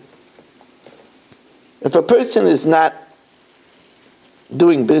people. If a person is not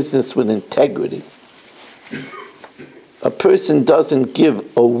doing business with integrity, a person doesn't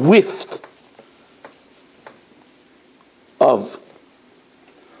give a whiff of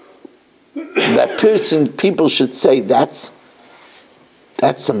that person, people should say, that's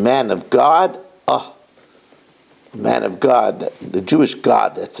a man of God. Oh, a man of God, the Jewish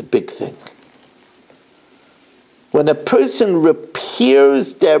God, that's a big thing. When a person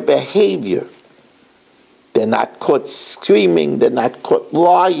repairs their behavior, they're not caught screaming, they're not caught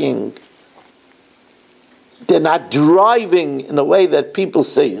lying, they're not driving in a way that people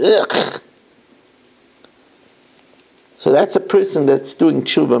say, ugh. So that's a person that's doing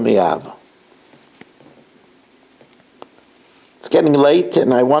Tshuva mi'ava. It's getting late,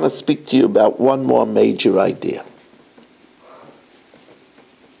 and I want to speak to you about one more major idea.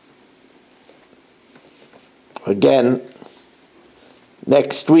 Again,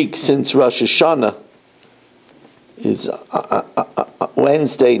 next week, since Rosh Hashanah is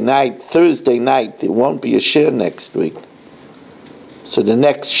Wednesday night, Thursday night, there won't be a shir next week. So the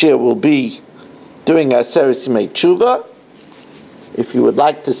next shir will be during Aseret Yimei Tshuva. If you would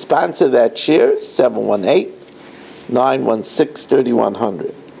like to sponsor that shir,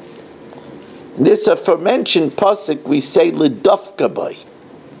 718-916-3100. In this aforementioned pasuk, we say L'dafka by,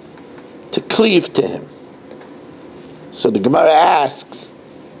 to cleave to him. So the Gemara asks,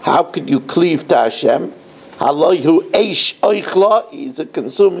 how could you cleave to Hashem? Halohu eish oichla, he's a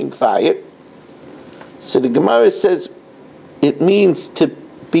consuming fire. So the Gemara says, it means to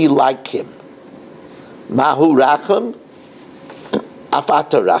be like him. Mahu racham,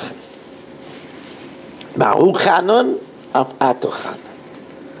 afata racham. Mahu chanon, afata chanon.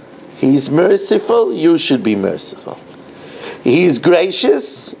 He's merciful, you should be merciful. He's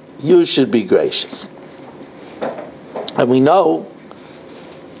gracious, you should be gracious. And we know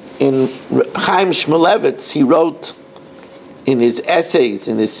in Chaim Shmulevitz, he wrote in his essays,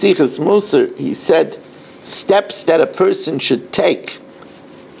 in his Sichas Musar, he said, steps that a person should take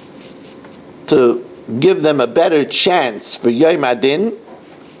to give them a better chance for Yom Adin.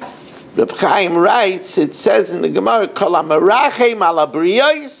 Reb Chaim writes, it says in the Gemara, Kol ha-merachem ala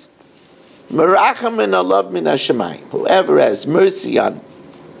briyos, merachem min alav min hashemayim. Whoever has mercy on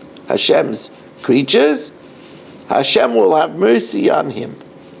Hashem's creatures, Hashem will have mercy on him.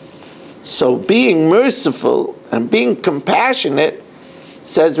 So being merciful and being compassionate,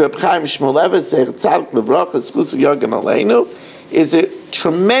 says Reb Chaim Shmulevitz, is a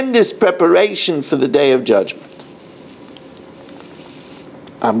tremendous preparation for the Day of Judgment.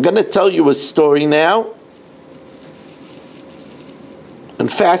 I'm going to tell you a story now,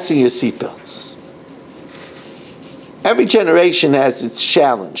 and fasten your seatbelts. Every generation has its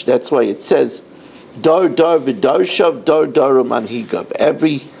challenge. That's why it says, Dor Dor v'Dorshav, Dor Dor u'Manhigav.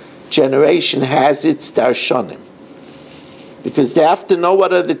 Every generation has its darshanim, because they have to know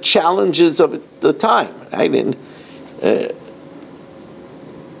what are the challenges of the time. Right?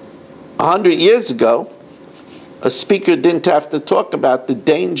 100 years ago, a speaker didn't have to talk about the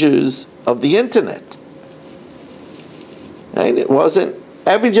dangers of the internet. Right? It wasn't.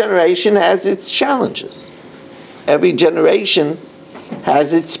 Every generation has its challenges. Every generation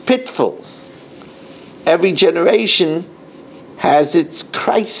has its pitfalls. Every generation has its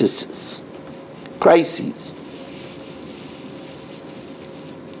crises.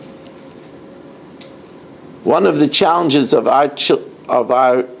 One of the challenges of our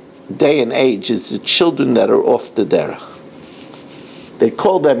day and age is the children that are off the derech. They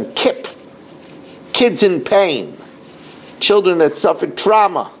call them kip, kids in pain, children that suffer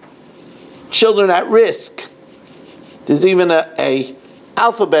trauma, children at risk. There's even a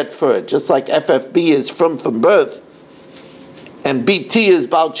alphabet for it, just like FFB is from birth, and BT is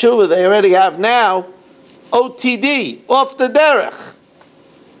Baal Tshuva. They already have now OTD, off the derech.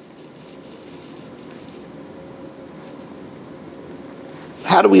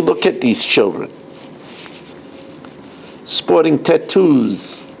 How do we look at these children? Sporting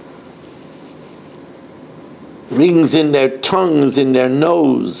tattoos, rings in their tongues, in their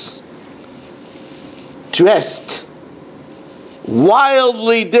nose, dressed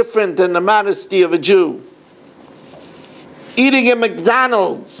wildly different than the modesty of a Jew, eating at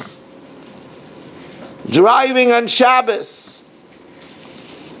McDonald's, driving on Shabbos.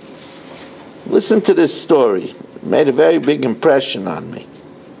 Listen to this story. It made a very big impression on me.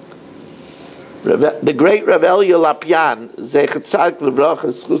 The great Rav Elia Lapyan, Zechat Tzaddik Livracha,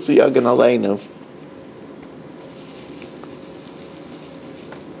 Zchusu Yagan Aleinu,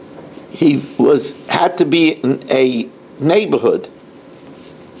 he had to be in a neighborhood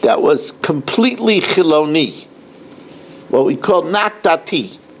that was completely chiloni, what we call not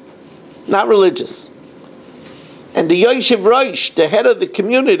dati, not religious. And the Yoshev Rosh, the head of the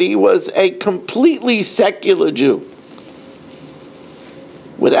community, was a completely secular Jew,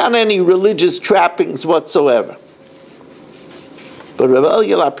 without any religious trappings whatsoever. But Rav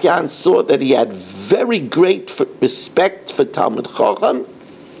Elya Lapian saw that he had very great respect for Talmud Chacham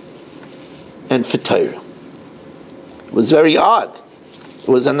and for Torah. It was very odd. It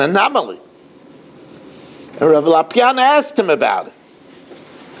was an anomaly. And Rav Lapian asked him about it.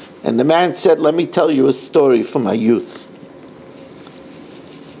 And the man said, let me tell you a story from my youth.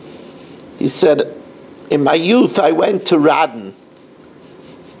 He said, in my youth I went to Radin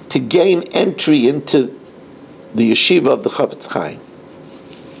to gain entry into the yeshiva of the Chofetz Chaim.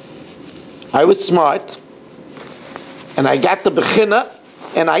 I was smart, and I got the bechina,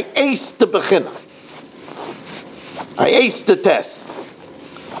 and I aced the bechina. I aced the test.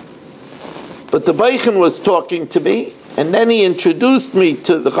 But the Beichin was talking to me, and then he introduced me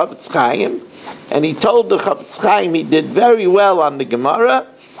to the Chofetz Chaim, and he told the Chofetz Chaim he did very well on the Gemara,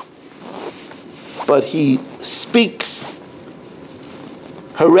 but he speaks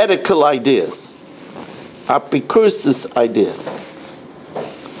heretical ideas, apicursus ideas.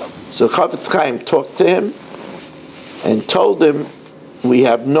 So Chofetz Chaim talked to him and told him, we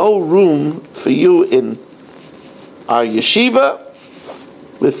have no room for you in our yeshiva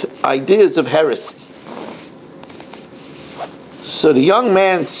with ideas of heresy. So the young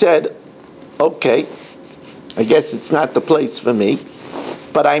man said, okay, I guess it's not the place for me,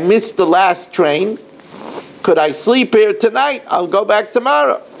 but I missed the last train. Could I sleep here tonight? I'll go back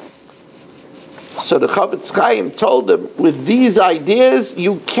tomorrow. So the Chofetz Chaim told him, with these ideas,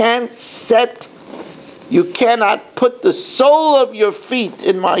 you cannot put the sole of your feet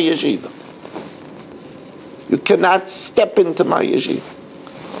in my yeshiva. You cannot step into my yeshiva.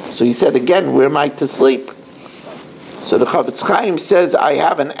 So he said again, where am I to sleep? So the Chofetz Chaim says, I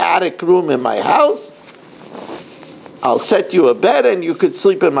have an attic room in my house. I'll set you a bed and you could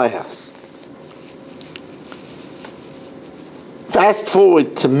sleep in my house. Fast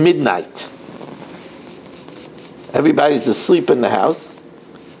forward to midnight. Everybody's asleep in the house.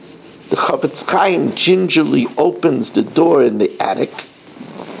 The Chofetz Chaim gingerly opens the door in the attic.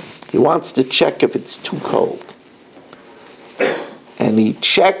 He wants to check if it's too cold. And he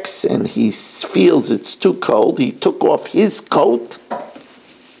checks and he feels it's too cold. He took off his coat.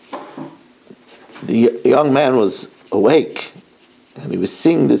 The young man was awake and he was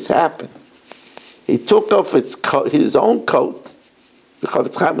seeing this happen. He took off his own coat. The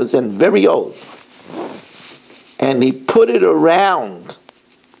Chofetz Chaim was then very old. And he put it around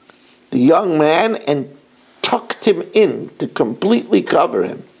the young man and tucked him in to completely cover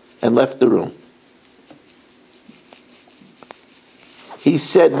him and left the room. He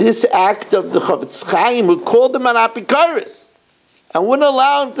said this act of the Chofetz Chaim, who called him an apikoros and wouldn't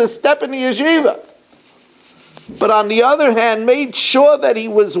allow him to step in the yeshiva, but on the other hand made sure that he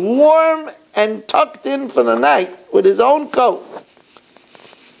was warm and tucked in for the night with his own coat.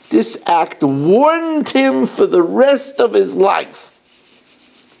 This act warned him for the rest of his life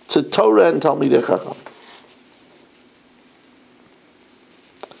to Torah and Talmidei Chacham.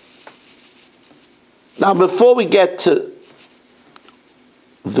 Now, before we get to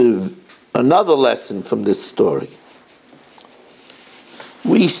another lesson from this story,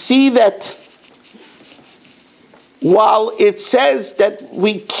 we see that while it says that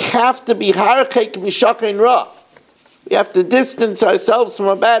we have to be harchek mishakein ra, we have to distance ourselves from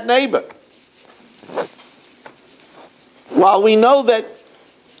a bad neighbor. While we know that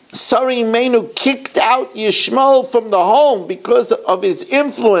Sari Imenu kicked out Yishmael from the home because of his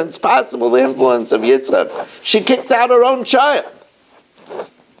influence, possible influence of Yitzchak, she kicked out her own child.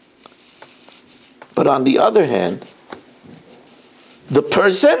 But on the other hand, the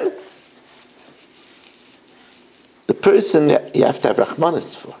person that you have to have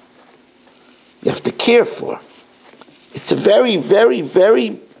Rahmanis for, you have to care for. It's a very, very,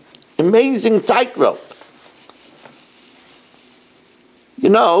 very amazing tightrope. You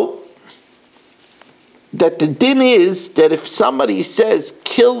know, that the din is that if somebody says,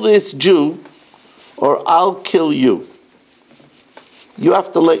 kill this Jew, or I'll kill you, you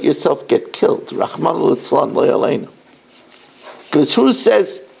have to let yourself get killed. Rahman litzlan le'aleinu. Because who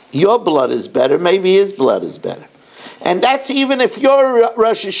says your blood is better? Maybe his blood is better. And that's even if you're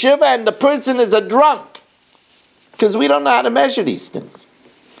Rosh Hashiva and the person is a drunk. Because we don't know how to measure these things.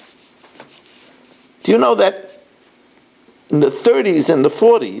 Do you know that in the 30s and the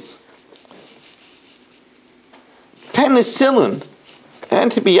 40s, penicillin,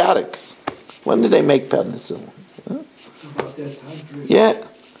 antibiotics, when did they make penicillin? Huh? Yeah.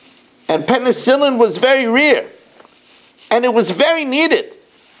 And penicillin was very rare. And it was very needed.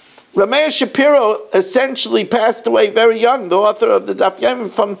 Rameir Shapiro essentially passed away very young, the author of the Daf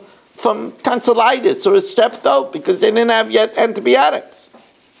Yomi, from tonsillitis or a strep throat, because they didn't have yet antibiotics.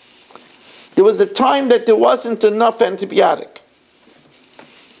 There was a time that there wasn't enough antibiotic.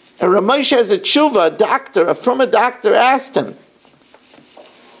 And Ramesh has a tshuva, a doctor asked him,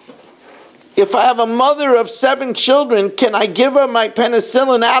 if I have a mother of 7 children, can I give her my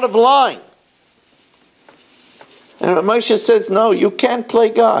penicillin out of line? And Moshe says, no, you can't play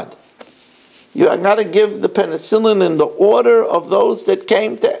God. You are got to give the penicillin in the order of those that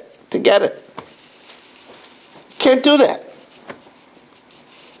came to get it. You can't do that.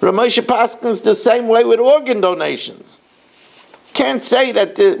 Ramosha Paskin's the same way with organ donations. Can't say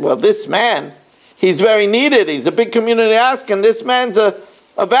that, this man, he's very needed, he's a big community asking, this man's a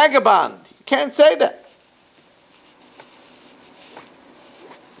vagabond. You can't say that.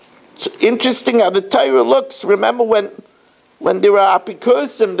 It's interesting how the Torah looks. Remember when there were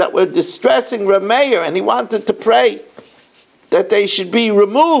apikusim that were distressing Rameir and he wanted to pray that they should be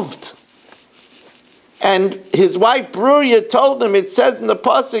removed. And his wife Bruria told him, it says in the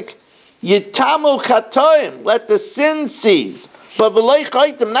pasuk, Yitamu chatoim, let the sin cease, but v'lo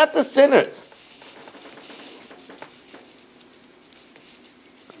chaitim, not the sinners.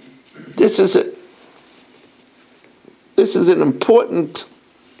 This is an important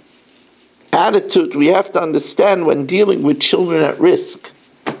attitude we have to understand when dealing with children at risk.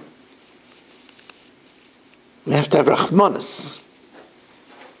 We have to have rachmanis.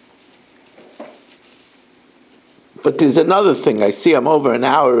 But there's another thing. I see I'm over an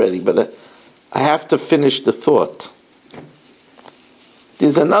hour already, but I have to finish the thought.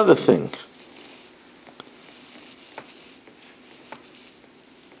 There's another thing.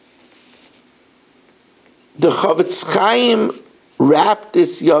 The Chavetz Chaim wrapped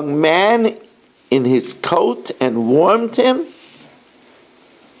this young man in his coat and warmed him.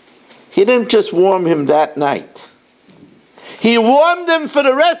 He didn't just warm him that night. He warmed him for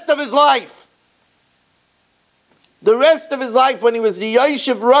the rest of his life. The rest of his life, when he was the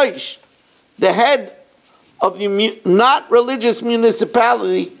Yoshev Rosh, the head of the not religious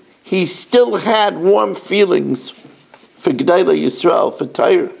municipality, he still had warm feelings for Gedolei Yisroel, for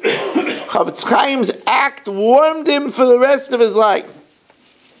Torah. Chavetz Chaim's act warmed him for the rest of his life.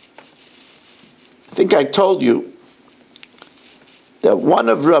 I think I told you that one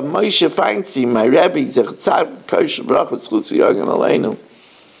of Rav Moshe Feinstein, my Rebbe,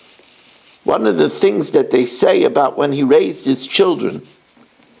 one of the things that they say about when he raised his children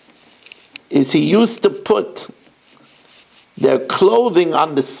is he used to put their clothing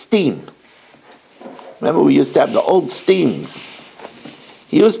on the steam. Remember, we used to have the old steams.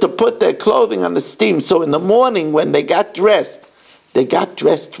 He used to put their clothing on the steam, so in the morning when they got dressed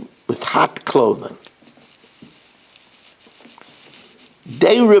with hot clothing.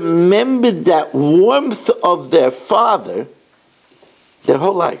 They remembered that warmth of their father their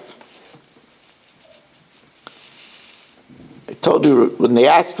whole life. I told you, when they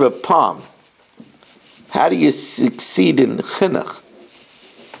asked Rav Palm, how do you succeed in the chinuch?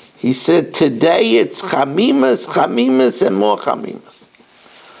 He said, today it's chamimas, and more chamimas.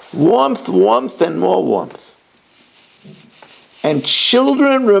 Warmth, and more warmth. And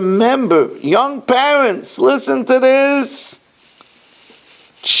children remember, young parents, listen to this.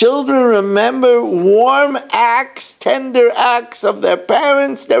 Children remember warm acts, tender acts of their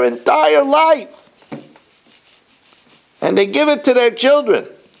parents their entire life. And they give it to their children.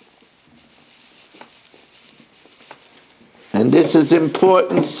 And this is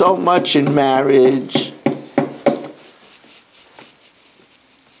important so much in marriage.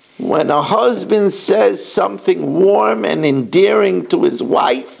 When a husband says something warm and endearing to his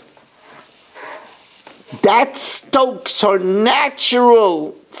wife, that stokes her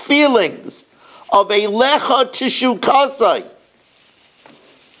natural feelings of a lecha tishu kasai.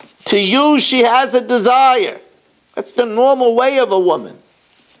 To you, she has a desire. That's the normal way of a woman.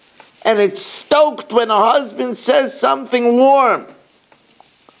 And it's stoked when a husband says something warm.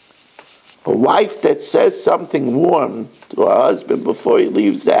 A wife that says something warm to her husband before he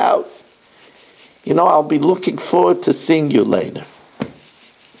leaves the house, I'll be looking forward to seeing you later.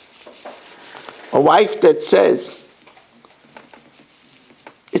 A wife that says,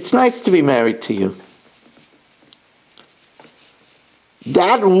 it's nice to be married to you.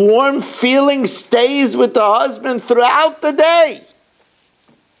 That warm feeling stays with the husband throughout the day.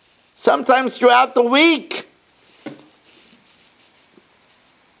 Sometimes throughout the week.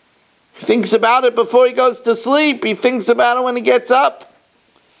 He thinks about it before he goes to sleep. He thinks about it when he gets up.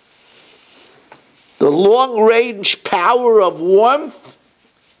 The long-range power of warmth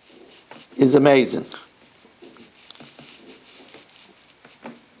is amazing.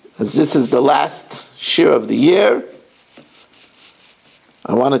 As this is the last shir of the year,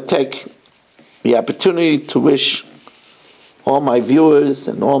 I want to take the opportunity to wish all my viewers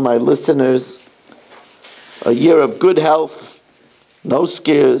and all my listeners a year of good health, no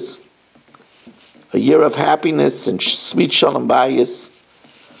scares, a year of happiness and sweet shalom bayis,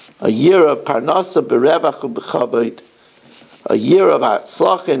 a year of parnasa berevach u'bechavod, a year of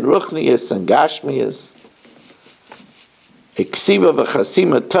hatzlacha and ruchnius and gashmius, eksiva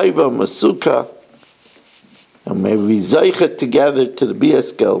v'chasima taiva masuka, and may we zeichet together to the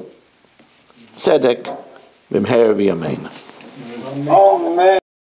biaskel tzedek v'mher v'yamein.